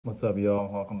What's up, y'all?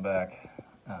 Welcome back.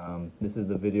 This is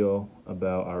the video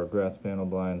about our grass panel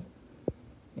blinds,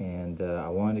 and I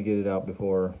wanted to get it out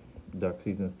before duck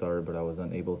season started, but I was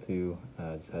unable to.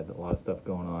 Just had a lot of stuff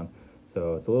going on,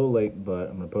 so it's a little late, but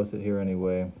I'm going to post it here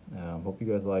anyway. Hope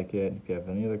you guys like it. If you have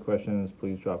any other questions,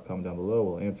 please drop a comment down below.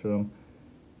 We'll answer them,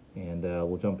 and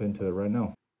we'll jump into it right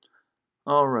now.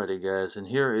 Alrighty guys, and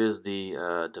here is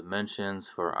the dimensions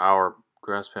for our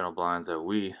grass panel blinds that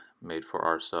we made for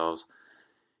ourselves.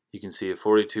 You can see a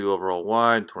 42 overall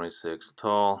wide, 26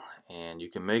 tall, and you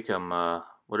can make them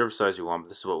whatever size you want, but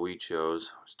this is what we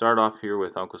chose. Start off here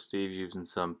with Uncle Steve using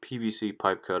some PVC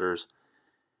pipe cutters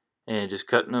and just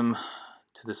cutting them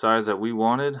to the size that we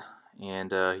wanted,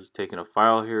 and he's taking a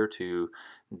file here to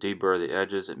deburr the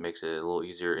edges. It makes it a little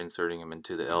easier inserting them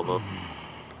into the elbow.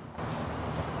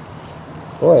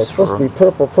 Boy, it's supposed to be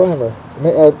purple primer.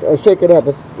 Shake it up.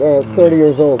 It's 30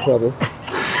 years old, probably.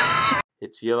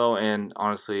 It's yellow, and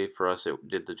honestly, for us, it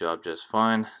did the job just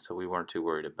fine, so we weren't too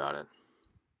worried about it.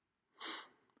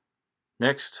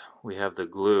 Next, we have the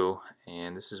glue,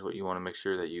 and this is what you want to make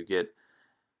sure that you get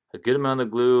a good amount of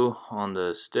glue on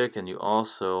the stick, and you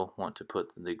also want to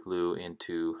put the glue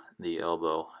into the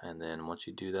elbow. And then once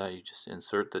you do that, you just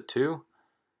insert the two,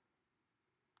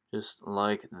 just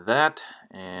like that,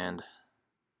 and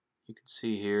you can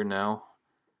see here now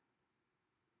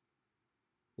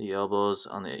the elbows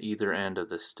on the either end of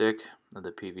the stick of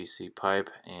the PVC pipe,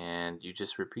 and you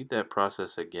just repeat that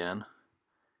process again.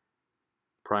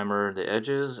 Primer the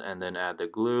edges and then add the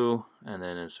glue and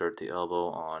then insert the elbow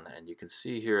on, and you can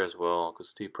see here as well Uncle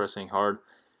Steve pressing hard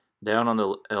down on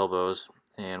the elbows,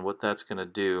 and what that's going to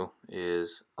do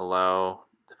is allow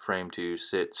the frame to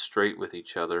sit straight with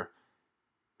each other.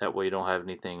 That way you don't have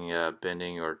anything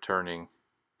bending or turning.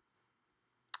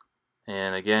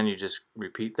 And again, you just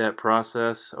repeat that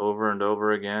process over and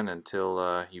over again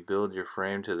until you build your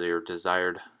frame to your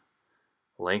desired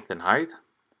length and height.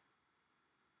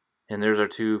 And there's our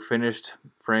two finished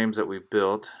frames that we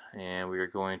built, and we are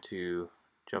going to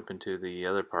jump into the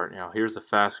other part. Now here's the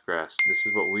fast grass. This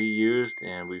is what we used,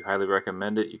 and we highly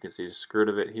recommend it. You can see the skirt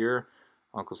of it here.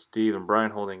 Uncle Steve and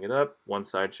Brian holding it up. One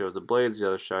side shows the blades, the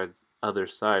other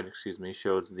side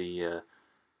shows the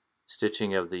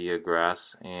stitching of the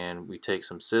grass, and we take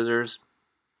some scissors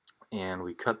and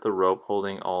we cut the rope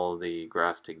holding all the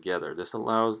grass together. This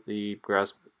allows the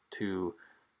grass to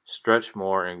stretch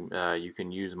more, and you can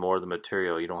use more of the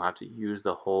material. You don't have to use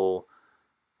the whole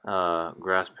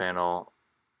grass panel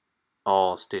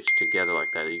all stitched together like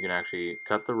that. You can actually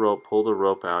cut the rope, pull the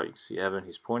rope out. You can see Evan,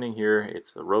 he's pointing here.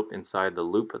 It's the rope inside the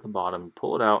loop at the bottom.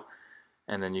 Pull it out,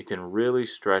 and then you can really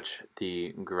stretch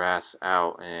the grass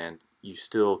out, and you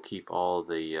still keep all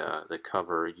the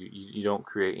cover. You don't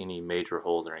create any major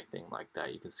holes or anything like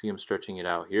that. You can see him stretching it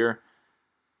out here,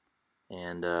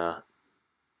 and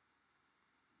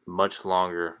much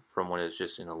longer from when it's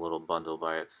just in a little bundle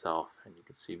by itself. And you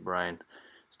can see Brian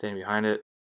standing behind it,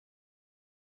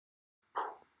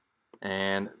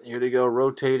 and here they go,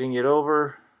 rotating it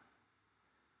over.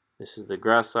 This is the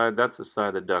grass side. That's the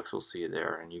side the ducks will see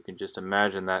there, and you can just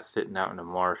imagine that sitting out in a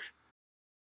marsh.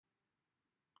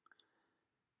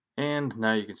 And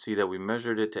now you can see that we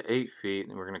measured it to 8 feet,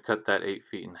 and we're going to cut that 8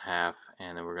 feet in half,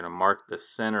 and then we're going to mark the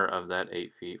center of that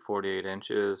 8 feet, 48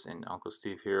 inches, and Uncle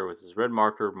Steve here with his red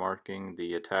marker marking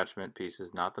the attachment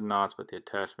pieces, not the knots, but the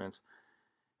attachments.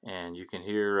 And you can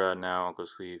hear now Uncle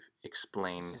Steve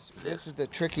explain This is the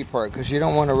tricky part, because you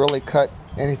don't want to really cut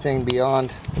anything beyond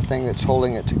the thing that's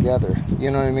holding it together. You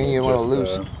know what I mean? You want to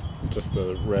lose just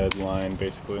the red line,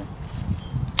 basically.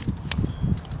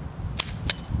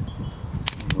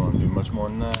 Much more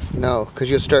than that? No, because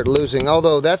you'll start losing,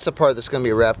 although that's the part that's going to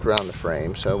be wrapped around the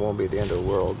frame, so it won't be the end of the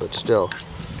world, but still.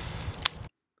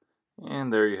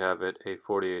 And there you have it, a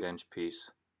 48-inch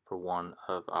piece for one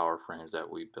of our frames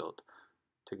that we built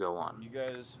to go on. You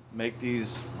guys make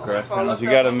these grass panels, you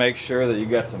got to make sure that you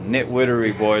got some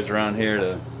nitwittery boys around here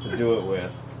to do it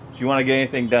with. If you want to get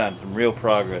anything done, some real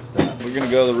progress done. We're going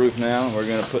to go to the roof now, and we're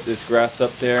going to put this grass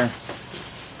up there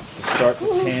to start the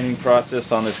tanning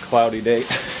process on this cloudy day.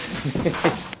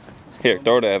 Here,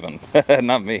 throw it to Evan,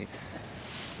 not me.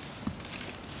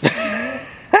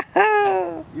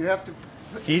 You have to.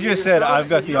 He just said, "I've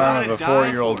got the arm of a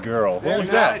 4-year-old girl." What was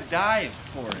that? Dive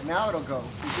for it. Now it'll go.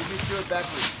 Because you threw it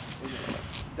backwards.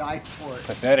 Dive for it.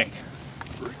 Pathetic.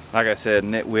 Like I said,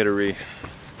 nitwittery.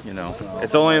 You know,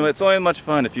 it's only much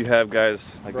fun if you have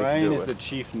guys like Brian this. is the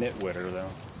chief nitwitter, though.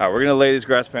 All right, we're gonna lay these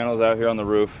grass panels out here on the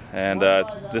roof, and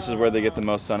this is where they get the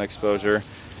most sun exposure.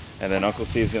 And then Uncle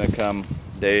Steve's gonna come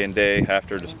day and day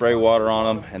after to spray water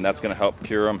on them, and that's going to help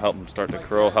cure them, help them start to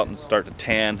curl, help them start to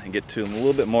tan, and get to them a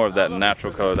little bit more of that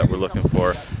natural color that we're looking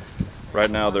for.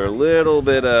 Right now they're a little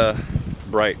bit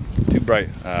bright, too bright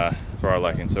for our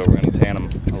liking, so we're going to tan them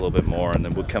a little bit more, and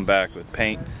then we'll come back with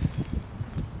paint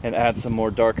and add some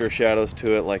more darker shadows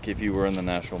to it, like if you were in the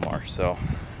national marsh. So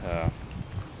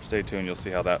stay tuned, you'll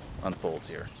see how that unfolds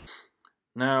here.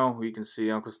 Now we can see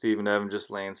Uncle Steve and Evan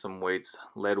just laying some weights,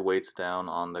 lead weights down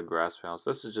on the grass panels.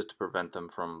 This is just to prevent them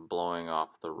from blowing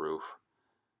off the roof,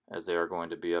 as they are going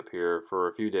to be up here for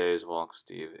a few days while Uncle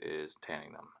Steve is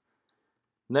tanning them.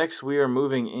 Next, we are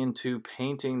moving into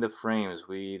painting the frames.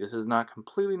 This is not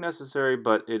completely necessary,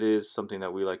 but it is something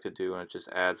that we like to do, and it just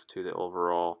adds to the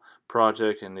overall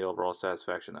project and the overall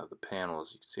satisfaction of the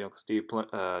panels. You can see Uncle Steve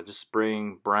just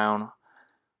spraying brown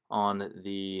on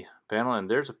the panel, and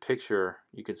there's a picture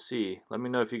you can see. Let me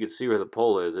know if you can see where the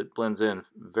pole is. It blends in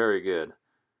very good.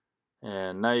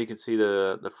 And now you can see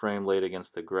the frame laid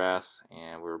against the grass,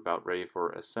 and we're about ready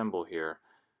for assemble here,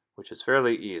 which is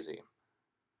fairly easy.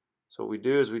 So what we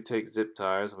do is we take zip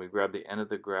ties and we grab the end of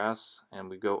the grass and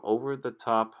we go over the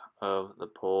top of the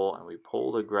pole and we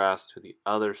pull the grass to the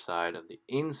other side of the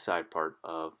inside part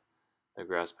of the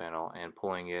grass panel, and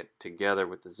pulling it together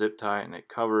with the zip tie, and it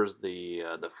covers the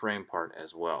frame part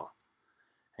as well.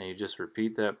 And you just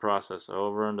repeat that process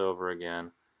over and over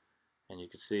again, and you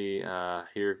can see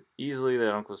here easily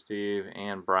that Uncle Steve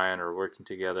and Brian are working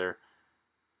together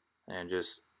and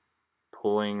just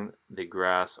pulling the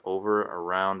grass over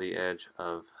around the edge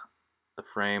of the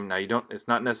frame. Now it's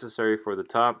not necessary for the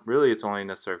top, really it's only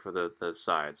necessary for the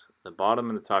sides. The bottom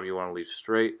and the top you want to leave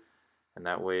straight, and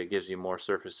that way it gives you more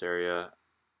surface area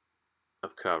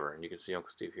of cover. And you can see Uncle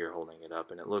Steve here holding it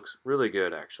up, and it looks really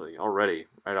good actually already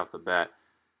right off the bat.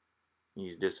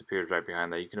 He disappears right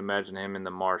behind that. You can imagine him in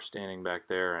the marsh standing back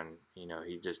there, and you know,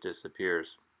 he just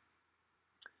disappears.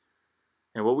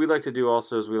 And what we like to do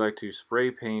also is we like to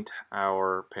spray paint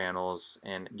our panels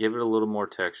and give it a little more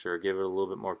texture, give it a little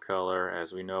bit more color.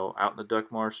 As we know, out in the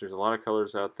duck marsh there's a lot of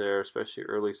colors out there, especially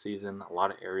early season. A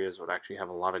lot of areas would actually have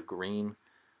a lot of green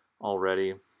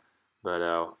already,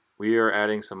 but we are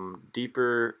adding some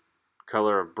deeper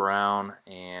color of brown,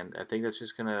 and I think that's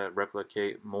just going to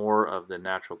replicate more of the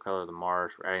natural color of the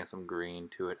marsh. We're adding some green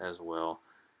to it as well,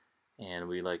 and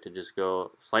we like to just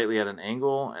go slightly at an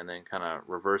angle and then kind of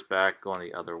reverse back going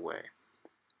the other way.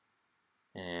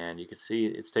 And you can see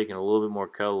it's taking a little bit more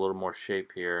color, a little more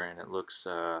shape here, and it looks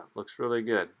really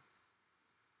good.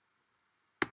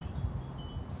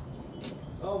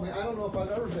 Oh man, I don't know if I've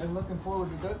ever been looking forward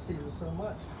to duck season so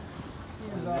much.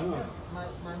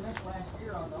 My miss last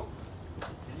year on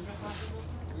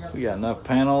We got enough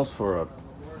panels for a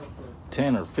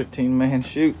 10 or 15 man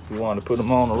shoot if we wanted to put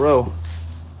them all in a row.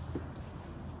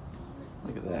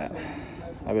 Look at that.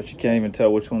 I bet you can't even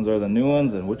tell which ones are the new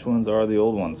ones and which ones are the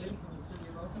old ones.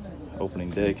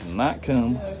 Opening day cannot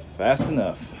come fast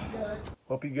enough.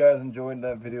 Hope you guys enjoyed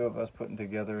that video of us putting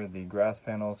together the grass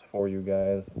panels for you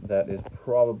guys. That is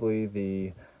probably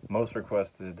the most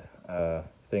requested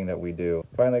thing that we do.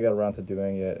 Finally got around to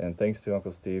doing it, and thanks to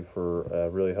Uncle Steve for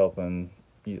really helping,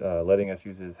 letting us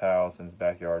use his house and his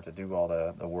backyard to do all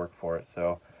the work for it.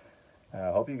 So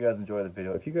I hope you guys enjoy the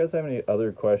video. If you guys have any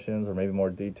other questions or maybe more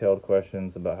detailed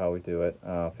questions about how we do it,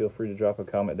 feel free to drop a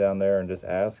comment down there and just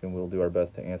ask, and we'll do our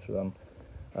best to answer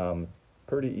them.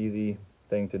 Pretty easy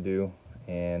thing to do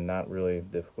and not really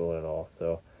difficult at all.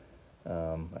 So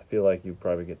I feel like you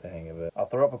probably get the hang of it. I'll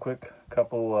throw up a quick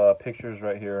couple pictures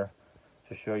right here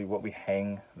to show you what we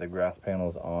hang the grass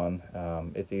panels on.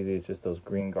 It's easy. It's just those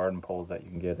green garden poles that you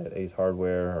can get at Ace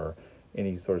Hardware or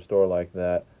any sort of store like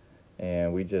that,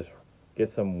 and we just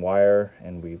get some wire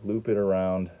and we loop it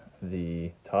around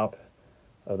the top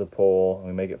of the pole, and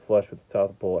we make it flush with the top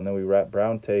of the pole, and then we wrap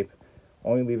brown tape,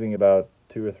 only leaving about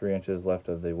 2 or 3 inches left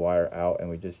of the wire out, and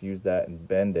we just use that and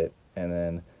bend it, and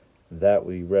then that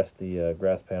we rest the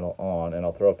grass panel on. And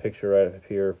I'll throw a picture right up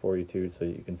here for you too, so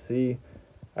you can see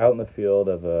out in the field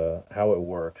of how it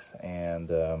works. And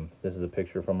this is a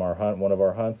picture from our hunt, one of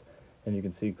our hunts, and you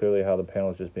can see clearly how the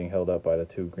panel is just being held up by the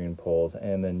 2 green poles.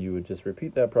 And then you would just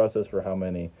repeat that process for how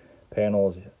many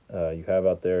panels you have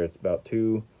out there. It's about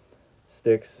 2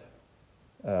 sticks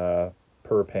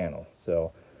per panel.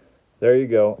 So there you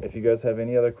go. If you guys have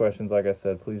any other questions, like I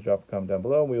said, please drop a comment down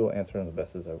below. We will answer them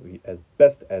as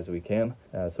best as we can.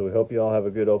 So we hope you all have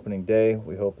a good opening day.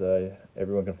 We hope that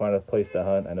everyone can find a place to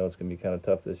hunt. I know it's going to be kind of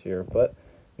tough this year, but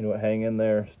you know what? Hang in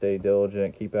there, stay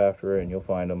diligent, keep after it, and you'll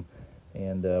find them.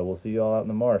 And we'll see you all out in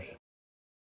the marsh.